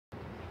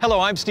Hello,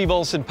 I'm Steve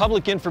Olson,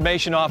 Public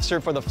Information Officer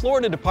for the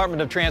Florida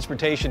Department of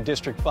Transportation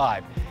District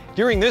 5.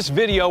 During this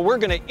video, we're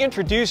going to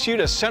introduce you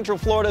to Central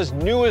Florida's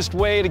newest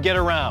way to get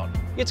around.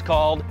 It's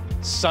called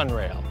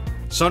SunRail.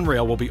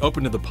 SunRail will be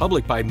open to the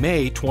public by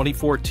May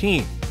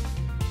 2014.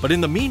 But in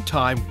the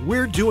meantime,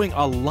 we're doing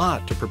a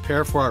lot to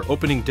prepare for our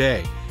opening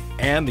day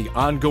and the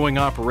ongoing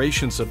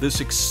operations of this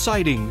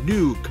exciting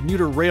new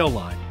commuter rail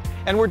line.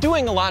 And we're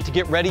doing a lot to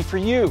get ready for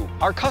you,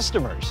 our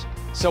customers.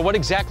 So what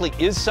exactly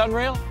is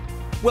SunRail?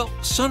 Well,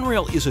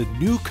 SunRail is a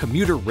new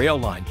commuter rail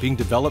line being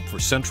developed for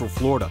Central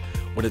Florida.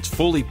 When it's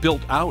fully built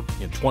out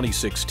in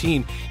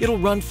 2016, it'll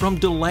run from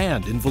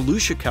DeLand in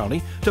Volusia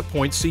County to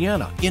Point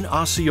Siena in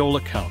Osceola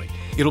County.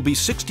 It'll be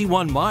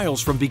 61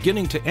 miles from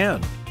beginning to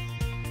end.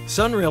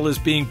 SunRail is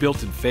being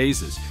built in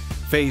phases.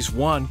 Phase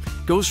 1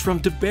 goes from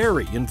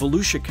DeBary in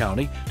Volusia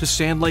County to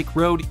Sand Lake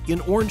Road in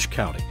Orange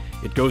County.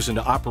 It goes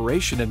into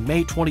operation in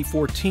May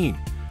 2014.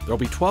 There'll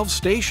be 12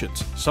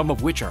 stations, some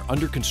of which are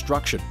under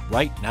construction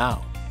right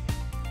now.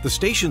 The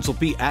stations will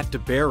be at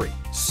DeBary,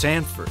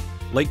 Sanford,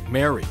 Lake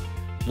Mary,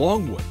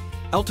 Longwood,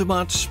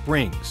 Altamont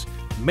Springs,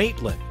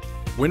 Maitland,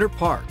 Winter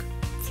Park,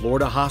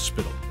 Florida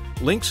Hospital,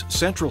 Links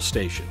Central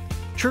Station,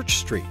 Church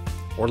Street,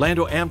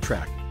 Orlando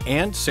Amtrak,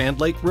 and Sand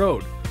Lake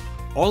Road.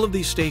 All of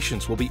these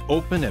stations will be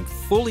open and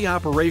fully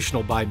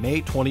operational by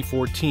May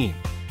 2014.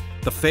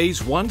 The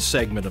Phase 1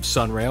 segment of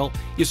SunRail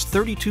is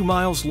 32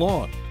 miles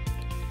long.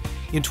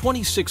 In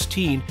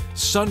 2016,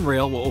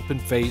 SunRail will open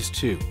Phase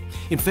 2.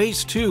 In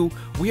Phase 2,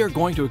 we are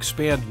going to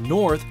expand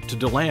north to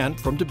DeLand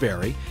from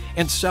DeBary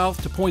and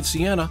south to Point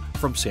Siena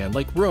from Sand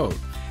Lake Road.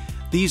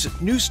 These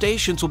new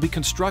stations will be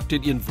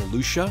constructed in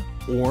Volusia,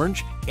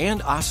 Orange,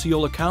 and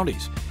Osceola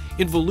counties.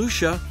 In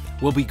Volusia,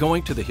 we'll be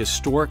going to the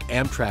historic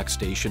Amtrak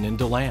station in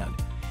DeLand.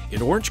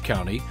 In Orange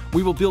County,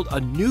 we will build a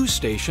new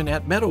station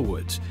at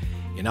Meadowwoods.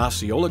 In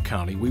Osceola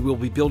County, we will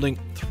be building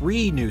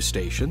 3 new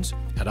stations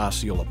at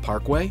Osceola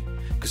Parkway,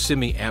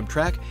 Kissimmee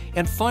Amtrak,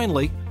 and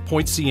finally,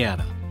 Point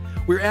Siena.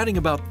 We're adding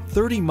about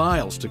 30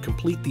 miles to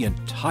complete the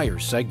entire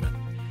segment.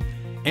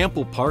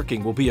 Ample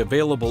parking will be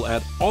available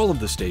at all of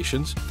the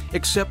stations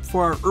except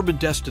for our urban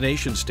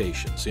destination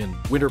stations in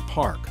Winter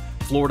Park,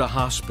 Florida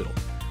Hospital,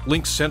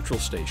 Links Central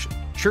Station,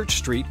 Church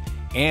Street,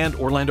 and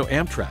Orlando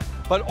Amtrak.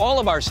 But all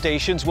of our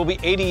stations will be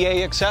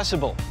ADA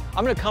accessible.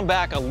 I'm going to come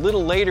back a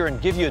little later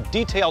and give you a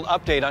detailed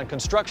update on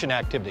construction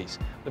activities.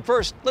 But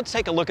first, let's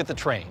take a look at the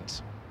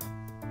trains.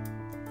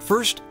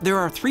 First, there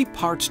are 3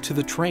 parts to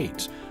the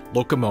trains: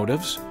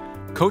 locomotives,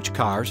 coach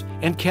cars,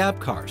 and cab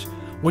cars.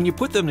 When you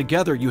put them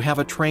together, you have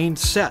a train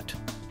set.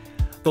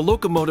 The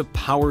locomotive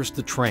powers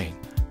the train.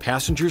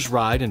 Passengers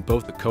ride in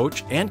both the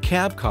coach and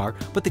cab car,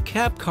 but the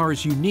cab car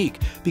is unique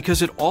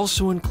because it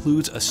also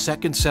includes a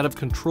second set of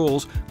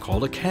controls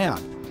called a cab.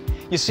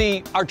 You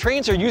see, our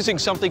trains are using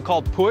something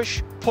called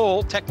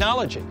push-pull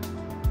technology.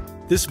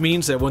 This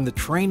means that when the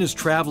train is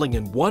traveling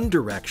in one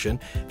direction,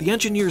 the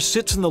engineer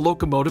sits in the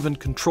locomotive and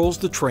controls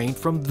the train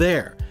from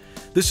there.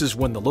 This is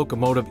when the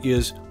locomotive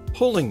is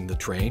pulling the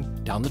train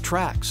down the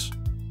tracks.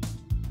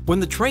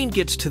 When the train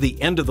gets to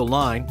the end of the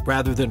line,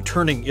 rather than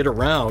turning it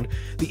around,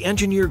 the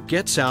engineer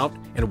gets out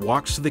and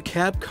walks to the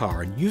cab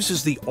car and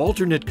uses the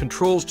alternate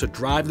controls to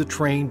drive the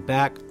train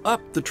back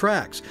up the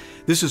tracks.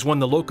 This is when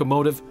the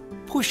locomotive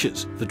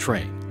pushes the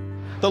train.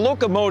 The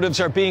locomotives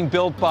are being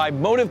built by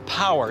Motive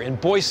Power in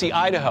Boise,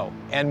 Idaho,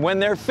 and when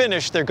they're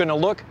finished, they're going to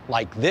look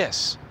like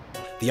this.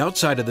 The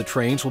outside of the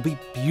trains will be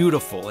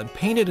beautiful and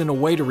painted in a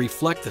way to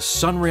reflect the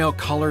SunRail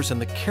colors and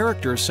the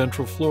character of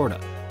Central Florida: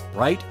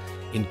 bright,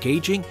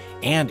 engaging,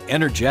 and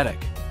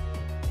energetic.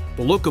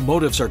 The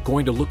locomotives are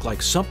going to look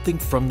like something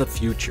from the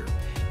future.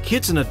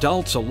 Kids and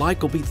adults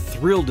alike will be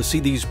thrilled to see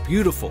these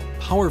beautiful,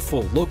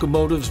 powerful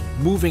locomotives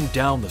moving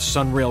down the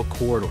SunRail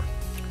corridor.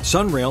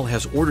 SunRail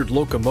has ordered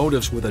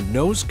locomotives with a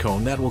nose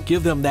cone that will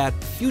give them that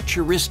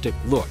futuristic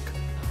look.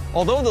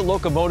 Although the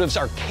locomotives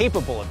are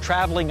capable of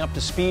traveling up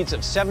to speeds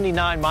of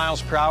 79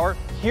 miles per hour,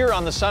 here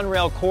on the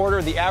SunRail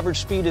corridor, the average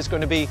speed is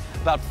going to be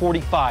about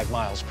 45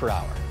 miles per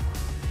hour.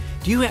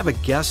 Do you have a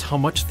guess how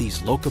much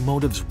these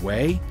locomotives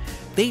weigh?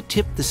 They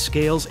tip the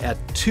scales at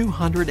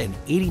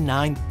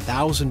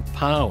 289,000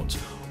 pounds,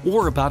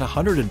 or about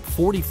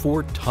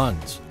 144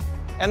 tons.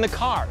 And the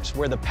cars,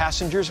 where the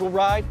passengers will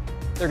ride,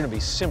 they're going to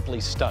be simply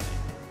stunning.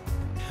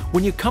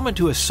 When you come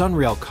into a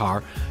SunRail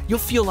car, you'll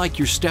feel like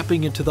you're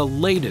stepping into the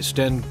latest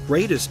and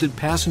greatest in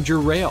passenger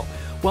rail.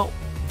 Well,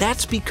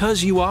 that's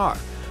because you are.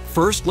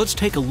 First, let's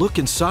take a look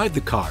inside the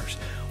cars.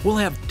 We'll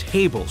have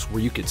tables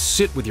where you can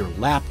sit with your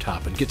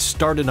laptop and get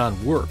started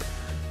on work,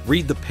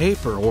 read the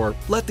paper, or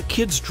let the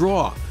kids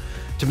draw.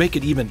 To make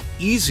it even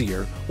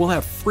easier, we'll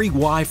have free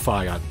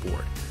Wi-Fi on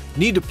board.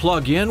 Need to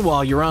plug in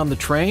while you're on the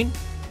train?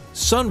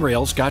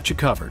 SunRail's got you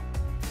covered.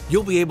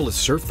 You'll be able to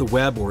surf the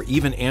web or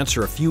even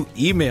answer a few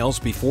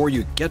emails before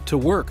you get to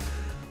work.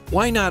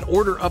 Why not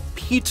order a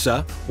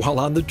pizza while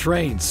on the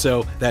train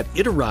so that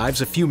it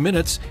arrives a few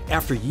minutes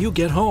after you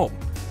get home?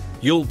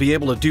 You'll be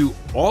able to do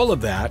all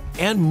of that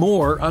and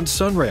more on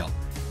SunRail.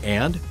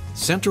 And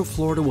Central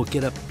Florida will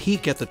get a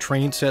peek at the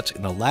train sets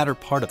in the latter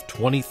part of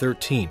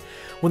 2013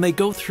 when they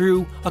go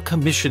through a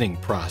commissioning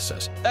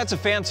process. That's a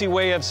fancy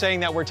way of saying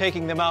that we're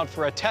taking them out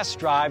for a test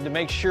drive to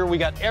make sure we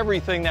got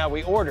everything that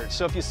we ordered.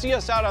 So if you see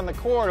us out on the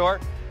corridor,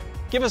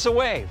 give us a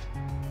wave.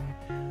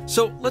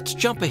 So let's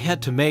jump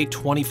ahead to May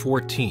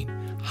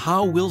 2014.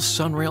 How will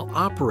SunRail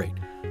operate?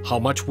 How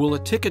much will a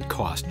ticket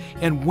cost?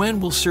 And when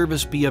will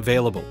service be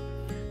available?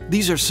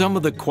 These are some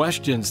of the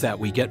questions that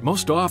we get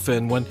most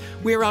often when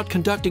we are out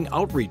conducting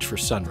outreach for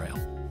SunRail.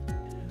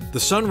 The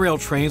SunRail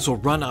trains will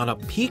run on a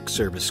peak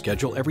service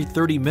schedule every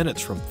 30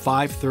 minutes from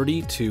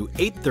 5:30 to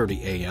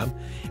 8:30 a.m.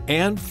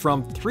 and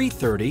from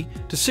 3:30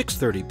 to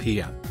 6:30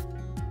 p.m.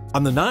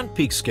 On the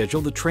non-peak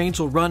schedule, the trains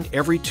will run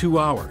every 2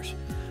 hours.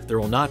 There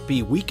will not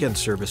be weekend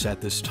service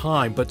at this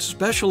time, but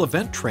special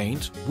event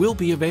trains will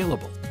be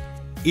available.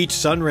 Each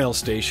SunRail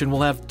station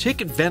will have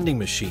ticket vending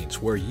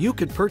machines where you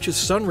can purchase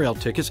SunRail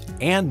tickets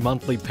and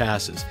monthly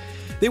passes.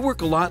 They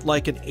work a lot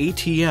like an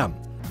ATM.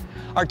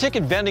 Our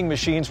ticket vending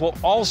machines will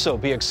also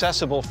be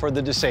accessible for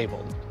the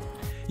disabled.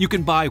 You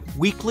can buy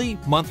weekly,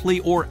 monthly,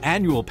 or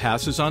annual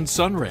passes on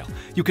SunRail.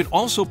 You can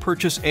also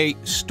purchase a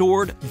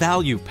stored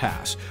value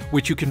pass,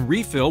 which you can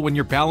refill when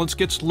your balance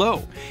gets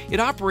low. It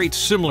operates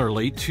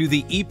similarly to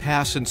the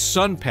ePass and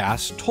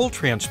SunPass toll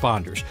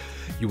transponders.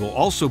 You will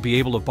also be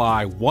able to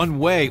buy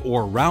one-way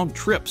or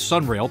round-trip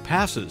SunRail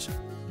passes.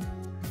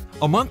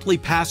 A monthly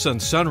pass on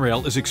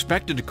SunRail is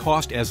expected to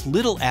cost as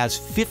little as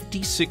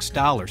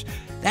 $56.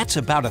 That's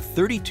about a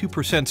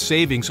 32%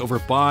 savings over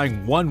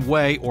buying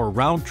one-way or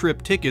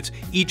round-trip tickets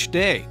each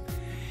day.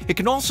 It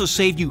can also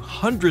save you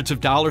hundreds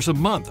of dollars a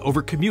month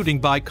over commuting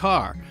by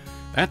car.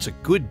 That's a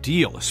good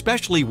deal,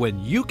 especially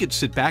when you could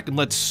sit back and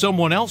let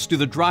someone else do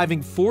the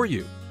driving for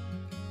you.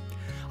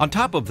 On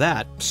top of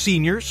that,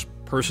 seniors,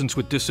 persons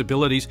with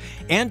disabilities,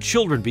 and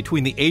children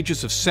between the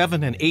ages of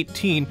 7 and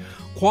 18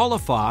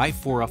 qualify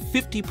for a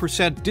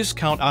 50%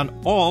 discount on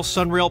all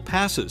SunRail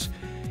passes.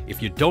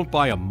 If you don't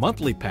buy a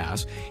monthly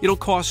pass, it'll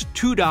cost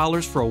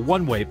 $2 for a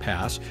one-way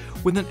pass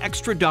with an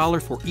extra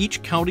 $1 for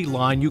each county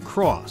line you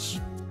cross.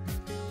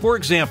 For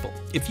example,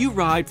 if you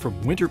ride from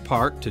Winter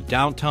Park to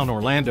downtown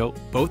Orlando,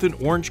 both in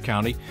Orange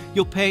County,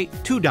 you'll pay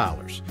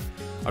 $2.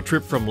 A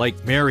trip from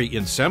Lake Mary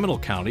in Seminole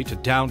County to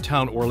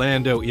downtown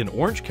Orlando in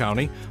Orange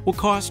County will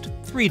cost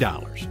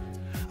 $3.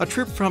 A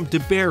trip from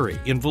DeBerry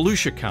in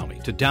Volusia County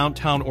to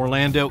downtown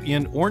Orlando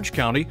in Orange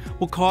County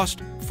will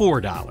cost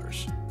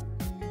 $4.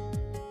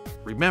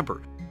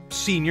 Remember,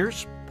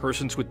 seniors,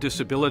 persons with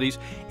disabilities,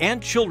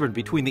 and children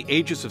between the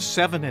ages of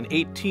 7 and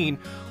 18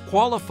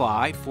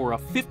 qualify for a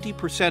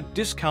 50%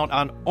 discount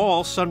on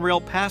all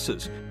SunRail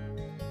passes.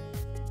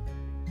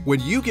 When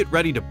you get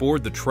ready to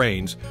board the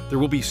trains, there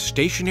will be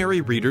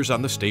stationary readers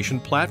on the station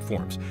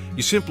platforms.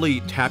 You simply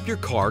tap your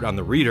card on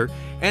the reader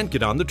and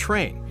get on the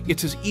train.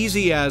 It's as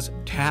easy as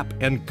tap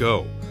and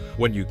go.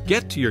 When you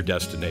get to your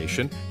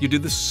destination, you do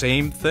the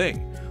same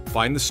thing.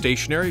 Find the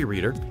stationary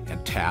reader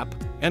and tap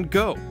and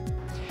go.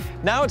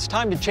 Now it's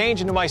time to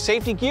change into my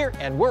safety gear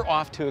and we're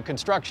off to a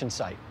construction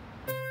site.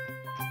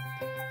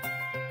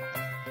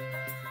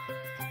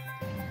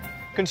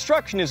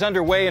 Construction is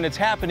underway and it's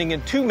happening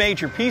in two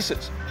major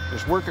pieces.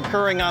 There's work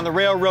occurring on the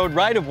railroad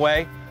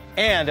right-of-way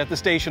and at the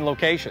station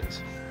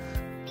locations.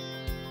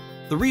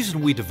 The reason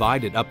we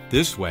divide it up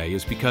this way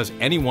is because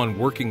anyone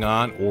working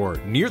on or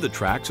near the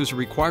tracks is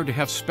required to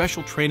have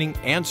special training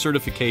and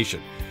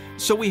certification.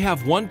 So we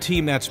have one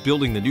team that's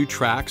building the new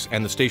tracks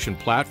and the station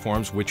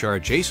platforms which are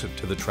adjacent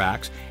to the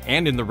tracks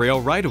and in the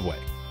rail right-of-way.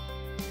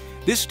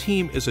 This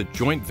team is a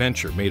joint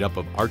venture made up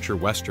of Archer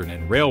Western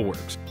and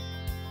Railworks.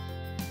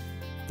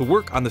 The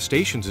work on the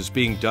stations is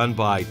being done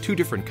by two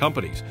different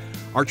companies.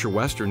 Archer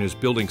Western is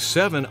building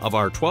 7 of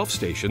our 12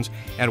 stations,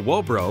 and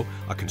Wellbro,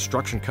 a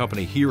construction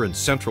company here in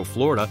Central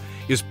Florida,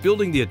 is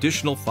building the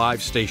additional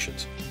 5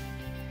 stations.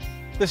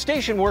 The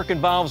station work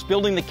involves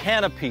building the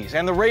canopies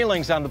and the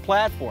railings on the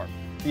platform,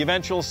 the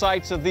eventual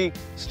sites of the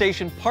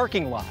station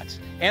parking lots,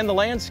 and the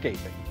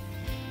landscaping.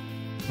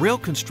 Rail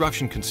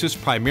construction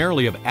consists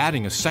primarily of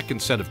adding a second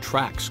set of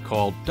tracks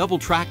called double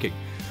tracking.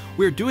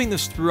 We're doing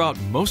this throughout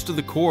most of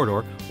the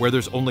corridor where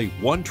there's only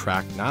one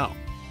track now.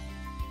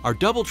 Our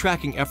double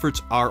tracking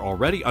efforts are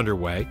already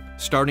underway,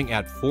 starting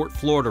at Fort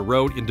Florida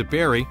Road in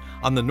DeBerry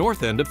on the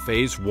north end of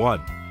Phase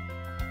 1.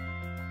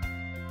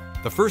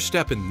 The first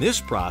step in this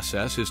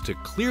process is to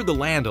clear the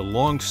land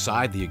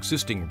alongside the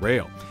existing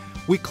rail.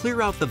 We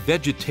clear out the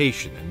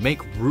vegetation and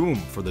make room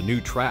for the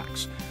new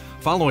tracks.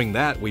 Following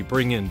that, we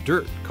bring in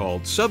dirt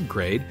called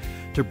subgrade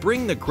to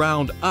bring the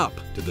ground up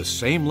to the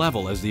same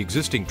level as the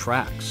existing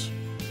tracks.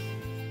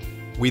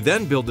 We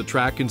then build the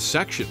track in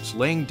sections,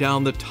 laying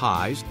down the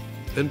ties,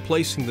 then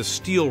placing the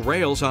steel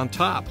rails on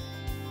top.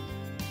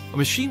 A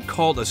machine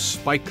called a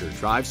spiker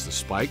drives the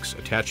spikes,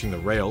 attaching the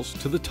rails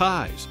to the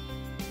ties.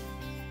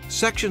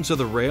 Sections of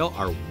the rail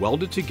are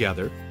welded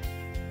together.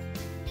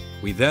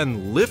 We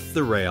then lift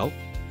the rail,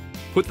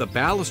 put the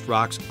ballast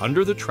rocks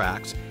under the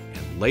tracks,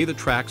 and lay the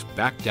tracks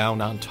back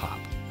down on top.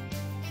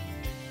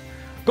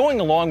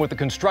 Going along with the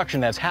construction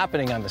that's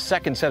happening on the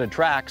second set of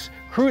tracks,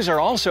 crews are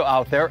also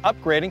out there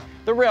upgrading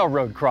the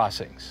railroad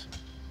crossings.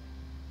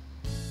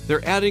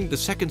 They're adding the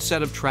second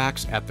set of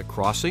tracks at the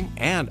crossing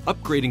and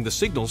upgrading the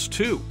signals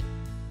too.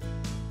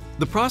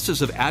 The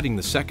process of adding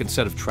the second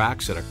set of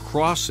tracks at a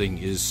crossing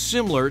is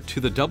similar to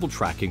the double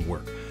tracking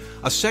work.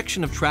 A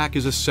section of track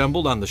is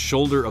assembled on the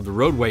shoulder of the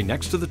roadway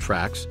next to the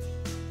tracks.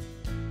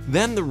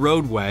 Then the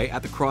roadway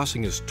at the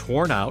crossing is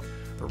torn out,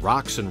 the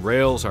rocks and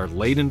rails are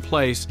laid in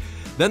place,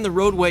 then the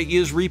roadway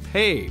is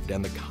repaved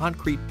and the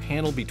concrete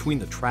panel between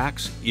the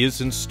tracks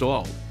is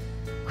installed.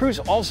 Crews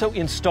also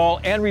install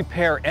and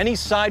repair any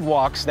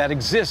sidewalks that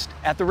exist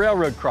at the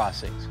railroad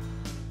crossings.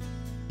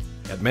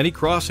 At many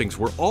crossings,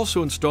 we're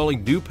also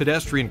installing new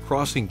pedestrian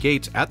crossing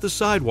gates at the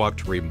sidewalk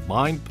to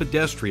remind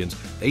pedestrians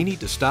they need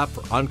to stop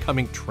for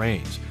oncoming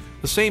trains,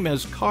 the same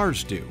as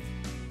cars do.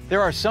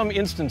 There are some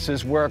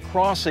instances where a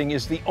crossing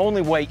is the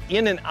only way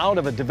in and out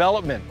of a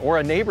development or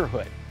a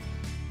neighborhood.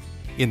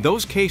 In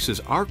those cases,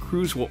 our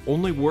crews will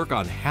only work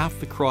on half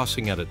the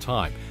crossing at a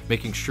time,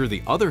 making sure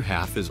the other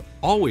half is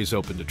always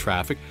open to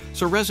traffic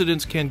so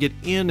residents can get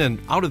in and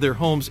out of their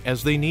homes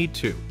as they need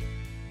to.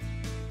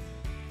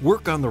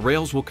 Work on the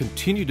rails will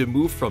continue to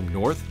move from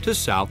north to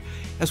south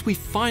as we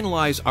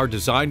finalize our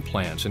design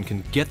plans and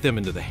can get them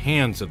into the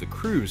hands of the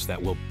crews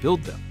that will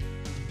build them.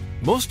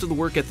 Most of the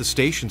work at the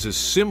stations is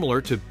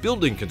similar to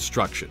building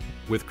construction,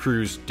 with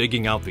crews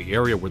digging out the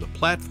area where the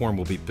platform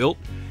will be built,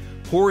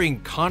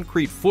 pouring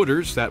concrete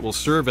footers that will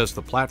serve as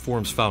the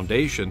platform's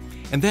foundation,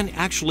 and then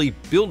actually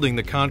building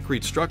the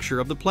concrete structure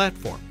of the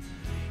platform.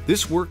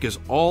 This work is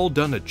all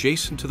done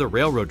adjacent to the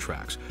railroad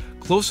tracks,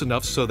 close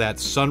enough so that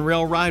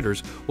SunRail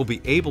riders will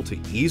be able to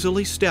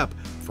easily step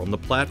from the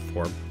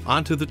platform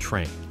onto the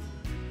train.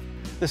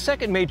 The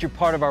second major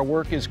part of our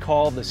work is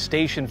called the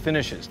station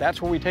finishes.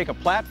 That's where we take a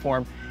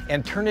platform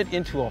and turn it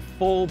into a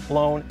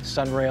full-blown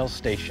SunRail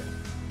station.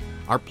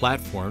 Our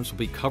platforms will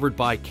be covered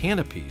by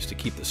canopies to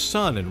keep the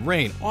sun and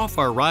rain off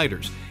our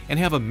riders and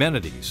have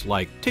amenities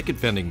like ticket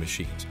vending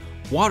machines,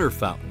 water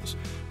fountains,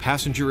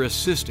 passenger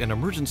assist and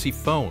emergency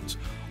phones,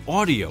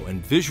 audio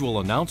and visual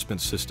announcement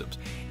systems,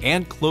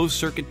 and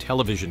closed-circuit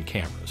television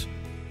cameras.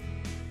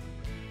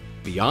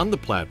 Beyond the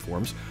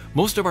platforms,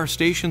 most of our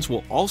stations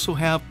will also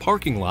have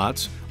parking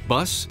lots,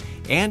 bus,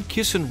 and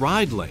kiss and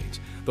ride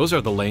lanes. Those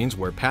are the lanes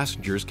where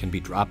passengers can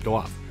be dropped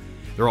off.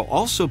 There will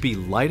also be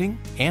lighting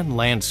and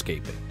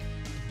landscaping.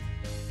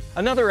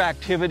 Another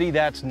activity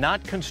that's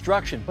not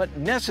construction but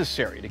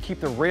necessary to keep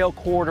the rail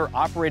corridor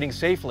operating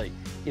safely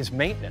is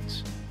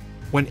maintenance.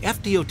 When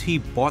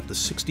FDOT bought the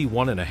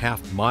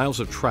 61.5 miles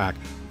of track,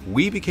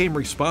 we became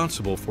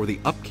responsible for the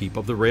upkeep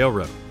of the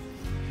railroad.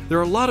 There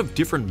are a lot of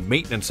different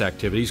maintenance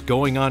activities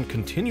going on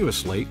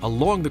continuously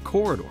along the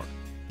corridor.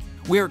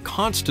 We are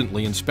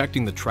constantly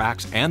inspecting the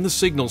tracks and the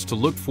signals to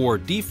look for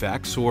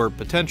defects or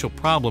potential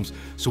problems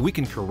so we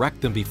can correct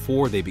them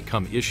before they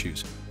become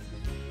issues.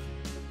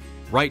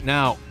 Right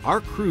now, our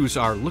crews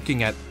are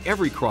looking at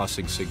every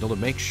crossing signal to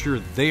make sure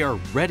they are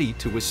ready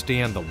to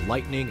withstand the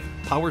lightning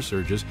and power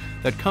surges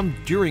that come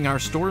during our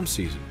storm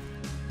season.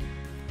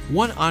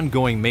 One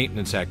ongoing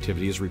maintenance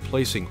activity is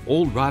replacing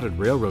old rotted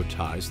railroad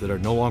ties that are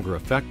no longer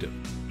effective.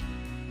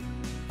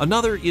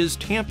 Another is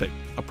tamping,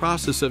 a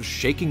process of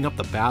shaking up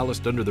the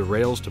ballast under the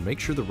rails to make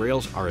sure the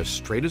rails are as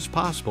straight as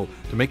possible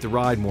to make the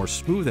ride more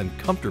smooth and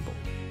comfortable.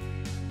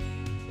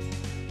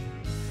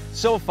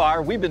 So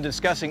far, we've been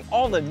discussing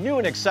all the new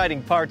and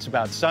exciting parts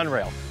about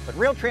SunRail, but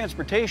rail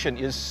transportation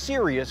is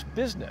serious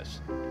business.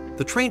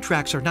 The train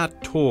tracks are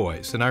not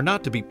toys and are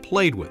not to be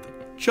played with,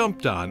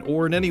 jumped on,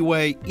 or in any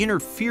way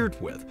interfered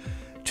with.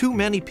 Too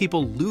many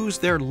people lose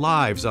their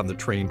lives on the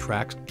train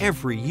tracks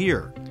every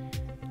year.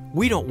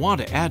 We don't want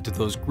to add to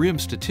those grim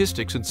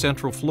statistics in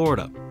Central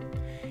Florida.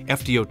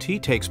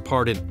 FDOT takes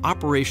part in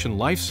Operation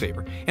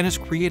Lifesaver and has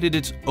created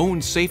its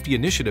own safety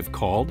initiative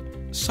called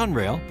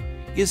SunRail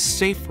is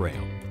Safe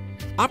Rail.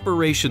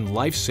 Operation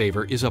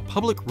Lifesaver is a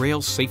public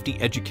rail safety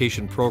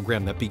education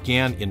program that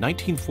began in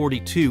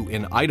 1942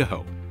 in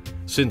Idaho.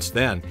 Since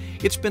then,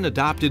 it's been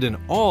adopted in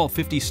all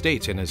 50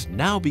 states and has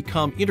now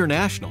become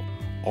international,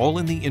 all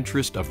in the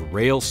interest of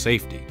rail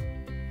safety.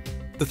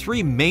 The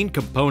three main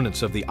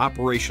components of the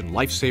Operation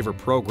Lifesaver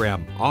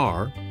program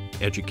are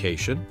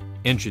education,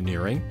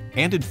 engineering,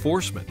 and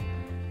enforcement.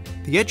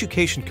 The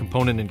education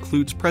component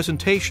includes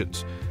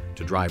presentations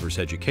to driver's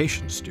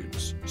education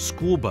students,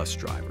 school bus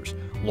drivers,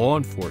 law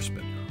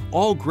enforcement,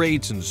 all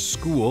grades in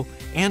school,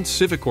 and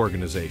civic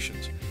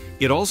organizations.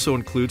 It also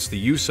includes the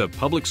use of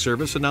public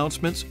service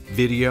announcements,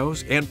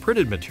 videos, and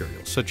printed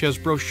materials such as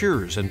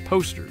brochures and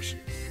posters.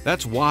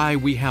 That's why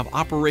we have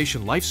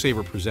Operation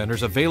Lifesaver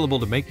presenters available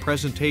to make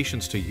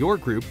presentations to your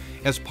group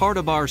as part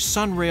of our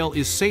SunRail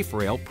is Safe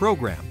Rail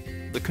program.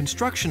 The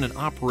construction and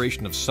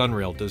operation of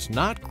SunRail does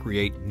not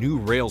create new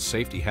rail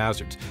safety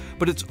hazards,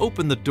 but it's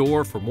opened the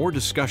door for more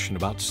discussion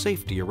about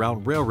safety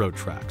around railroad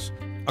tracks.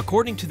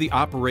 According to the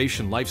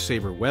Operation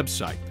Lifesaver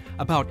website,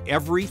 about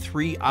every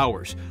 3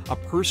 hours, a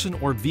person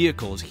or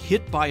vehicle is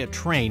hit by a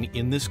train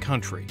in this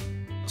country.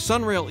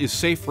 SunRail is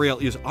Safe Rail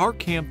is our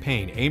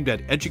campaign aimed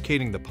at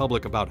educating the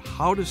public about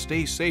how to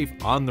stay safe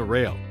on the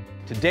rail.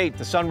 To date,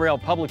 the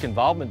SunRail public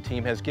involvement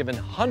team has given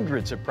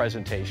hundreds of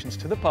presentations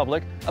to the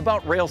public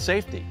about rail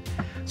safety.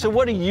 So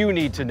what do you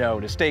need to know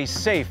to stay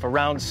safe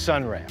around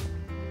SunRail?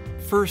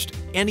 First,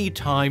 any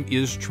time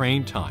is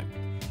train time.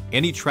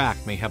 Any track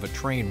may have a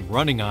train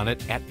running on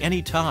it at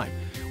any time.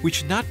 We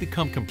should not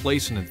become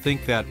complacent and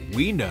think that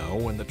we know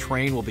when the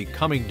train will be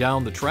coming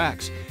down the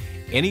tracks.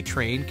 Any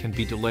train can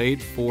be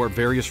delayed for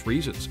various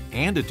reasons,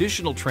 and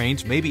additional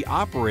trains may be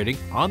operating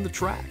on the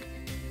track.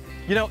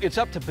 You know, it's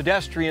up to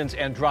pedestrians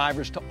and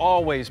drivers to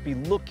always be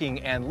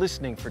looking and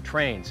listening for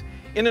trains.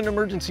 In an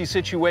emergency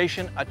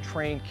situation, a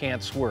train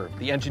can't swerve.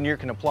 The engineer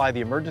can apply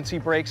the emergency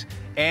brakes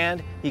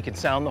and he can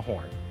sound the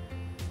horn.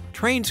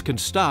 Trains can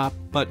stop,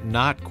 but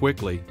not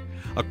quickly.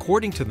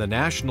 According to the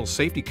National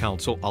Safety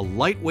Council, a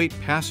lightweight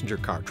passenger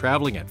car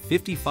traveling at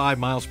 55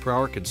 miles per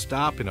hour can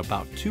stop in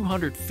about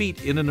 200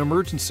 feet in an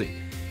emergency.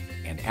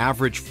 An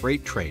average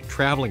freight train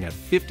traveling at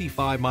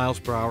 55 miles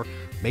per hour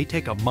may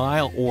take a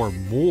mile or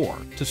more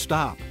to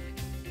stop.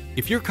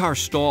 If your car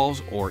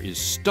stalls or is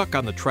stuck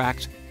on the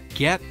tracks,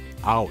 get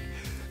out.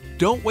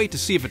 Don't wait to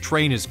see if a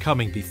train is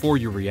coming before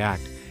you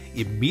react.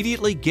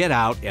 Immediately get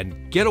out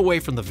and get away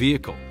from the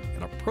vehicle.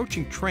 An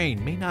approaching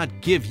train may not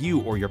give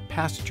you or your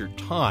passenger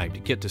time to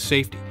get to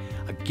safety.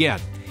 Again,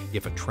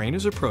 if a train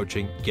is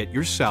approaching, get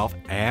yourself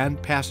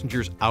and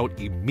passengers out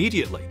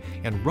immediately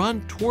and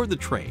run toward the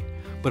train,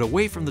 but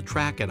away from the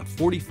track at a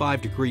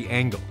 45-degree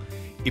angle.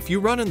 If you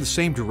run in the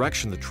same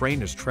direction the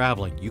train is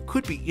traveling, you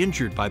could be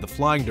injured by the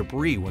flying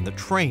debris when the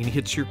train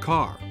hits your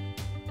car.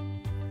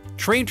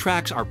 Train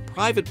tracks are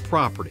private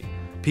property.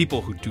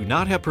 People who do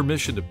not have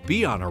permission to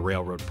be on a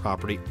railroad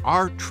property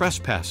are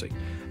trespassing.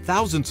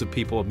 Thousands of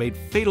people have made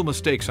fatal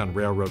mistakes on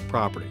railroad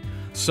property.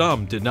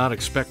 Some did not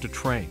expect a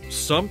train.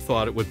 Some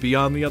thought it would be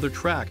on the other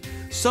track.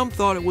 Some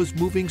thought it was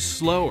moving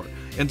slower.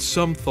 And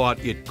some thought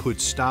it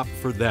could stop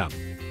for them.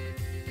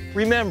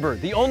 Remember,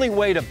 the only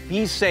way to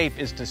be safe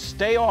is to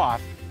stay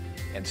off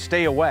and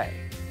stay away.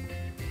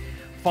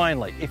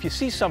 Finally, if you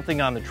see something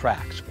on the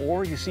tracks,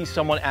 or you see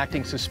someone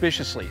acting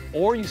suspiciously,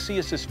 or you see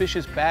a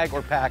suspicious bag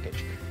or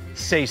package,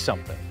 say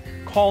something.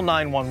 Call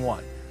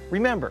 911.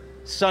 Remember,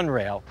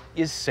 SunRail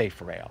is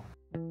Safe Rail.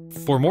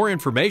 For more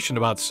information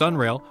about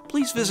SunRail,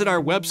 please visit our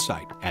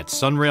website at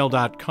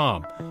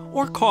sunrail.com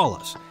or call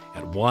us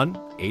at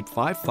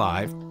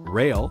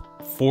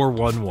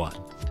 1-855-RAIL-411.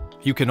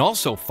 You can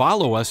also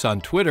follow us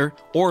on Twitter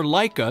or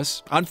like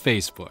us on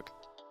Facebook.